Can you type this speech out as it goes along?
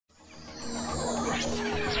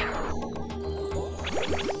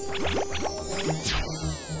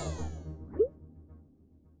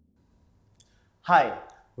Hi,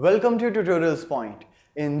 welcome to Tutorials Point.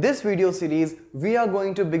 In this video series, we are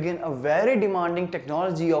going to begin a very demanding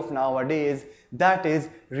technology of nowadays, that is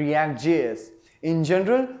ReactJS. In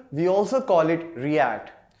general, we also call it React.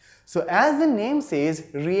 So as the name says,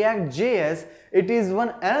 ReactJS, it is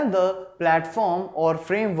one another platform or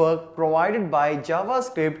framework provided by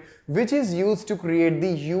JavaScript which is used to create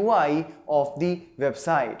the UI of the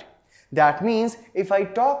website. That means if I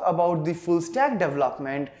talk about the full stack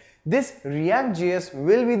development, this ReactJS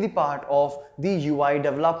will be the part of the UI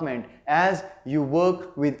development as you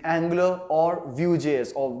work with Angular or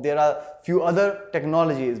Vue.js, or there are few other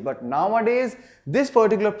technologies, but nowadays this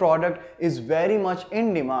particular product is very much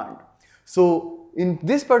in demand. So in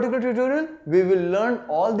this particular tutorial, we will learn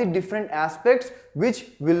all the different aspects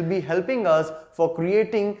which will be helping us for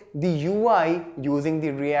creating the UI using the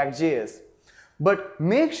ReactJS. But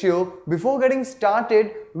make sure before getting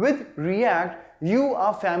started with React, you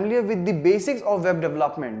are familiar with the basics of web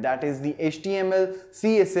development, that is the HTML,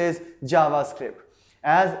 CSS, JavaScript.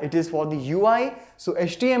 As it is for the UI, so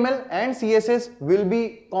HTML and CSS will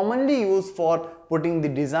be commonly used for putting the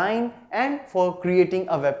design and for creating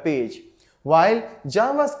a web page, while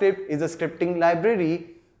JavaScript is a scripting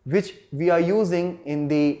library which we are using in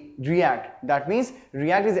the React. That means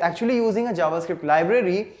React is actually using a JavaScript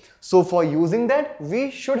library, so for using that we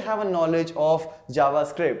should have a knowledge of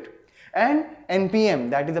JavaScript. And NPM,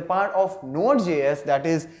 that is a part of Node.js, that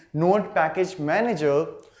is Node Package Manager.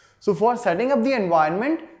 So for setting up the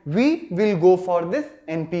environment, we will go for this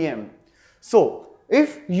NPM. So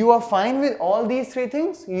if you are fine with all these three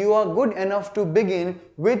things, you are good enough to begin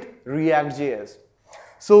with ReactJS.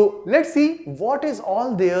 So let's see what is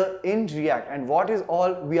all there in React and what is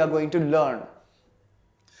all we are going to learn.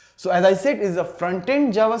 So as I said, it is a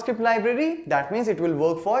front-end JavaScript library. That means it will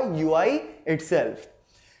work for UI itself.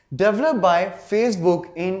 Developed by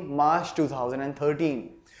Facebook in March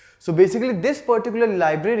 2013. So basically this particular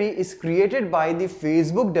library is created by the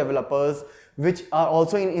Facebook developers which are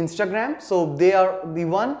also in Instagram. So they are the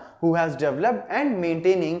one who has developed and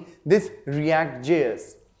maintaining this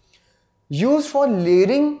ReactJS. Used for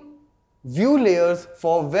layering view layers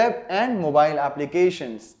for web and mobile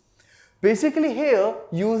applications. Basically here,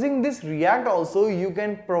 using this React also, you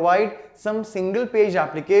can provide some single page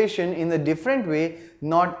application in a different way,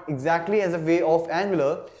 not exactly as a way of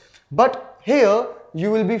Angular, but here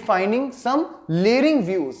you will be finding some layering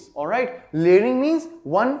views, alright. Layering means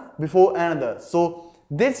one before another. So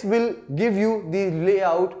this will give you the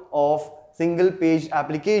layout of single page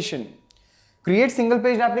application. Create single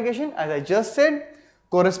page application, as I just said,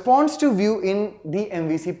 corresponds to view in the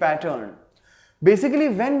MVC pattern. Basically,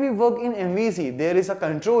 when we work in MVC, there is a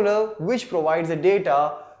controller which provides the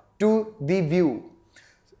data to the view.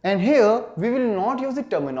 And here, we will not use the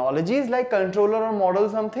terminologies like controller or model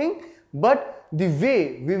something, but the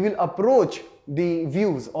way we will approach the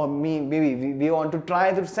views, or maybe we want to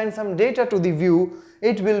try to send some data to the view,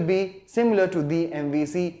 it will be similar to the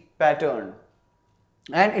MVC pattern.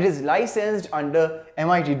 And it is licensed under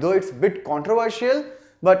MIT, though it's a bit controversial,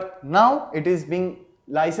 but now it is being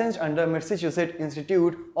licensed under Massachusetts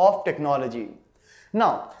Institute of Technology.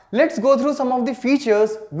 Now, let's go through some of the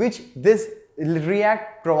features which this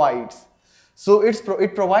React provides. So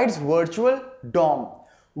it provides virtual DOM.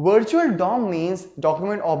 Virtual DOM means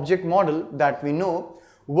document object model that we know.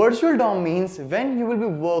 Virtual DOM means when you will be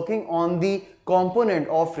working on the component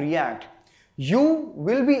of React, you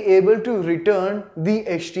will be able to return the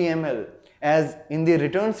HTML. As in the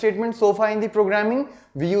return statement so far in the programming,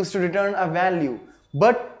 we used to return a value.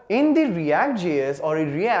 But in the ReactJS or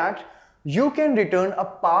in React, you can return a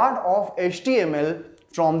part of HTML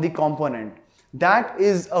from the component. That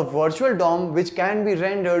is a virtual DOM which can be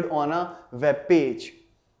rendered on a web page.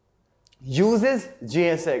 Uses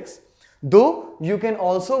JSX. Though you can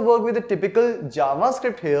also work with a typical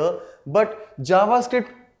JavaScript here, but JavaScript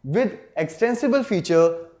with extensible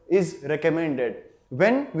feature is recommended.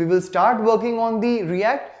 When we will start working on the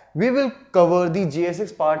React, we will cover the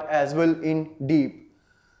JSX part as well in deep.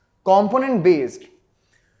 Component based.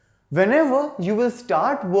 Whenever you will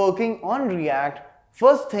start working on React,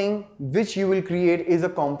 first thing which you will create is a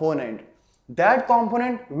component. That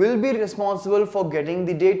component will be responsible for getting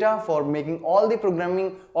the data, for making all the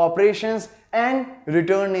programming operations and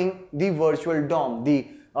returning the virtual DOM, the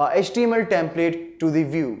HTML template to the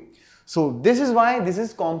view. So this is why this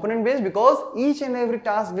is component based, because each and every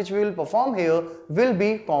task which we will perform here will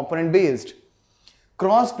be component based.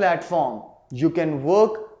 Cross platform. You can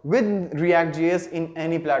work with ReactJS in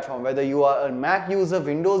any platform, whether you are a Mac user,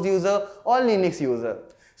 Windows user or Linux user.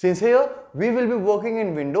 Since here we will be working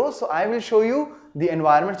in Windows, so I will show you the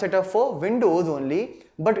environment setup for Windows only,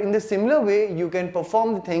 but in the similar way you can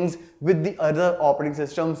perform the things with the other operating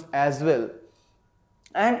systems as well.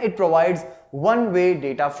 And it provides one-way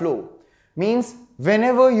data flow. Means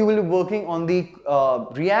whenever you will be working on the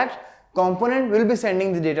React component will be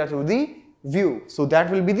sending the data to the view. So that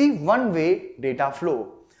will be the one-way data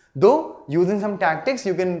flow. Though using some tactics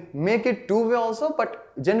you can make it two-way also,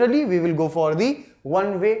 but generally we will go for the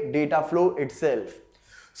one-way data flow itself.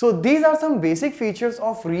 So these are some basic features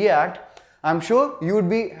of React. I'm sure you would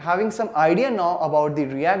be having some idea now about the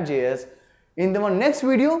ReactJS. In the next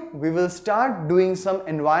video, we will start doing some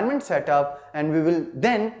environment setup and we will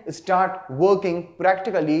then start working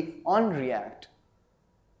practically on React.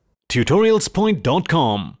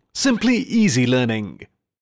 Tutorialspoint.com. Simply easy learning.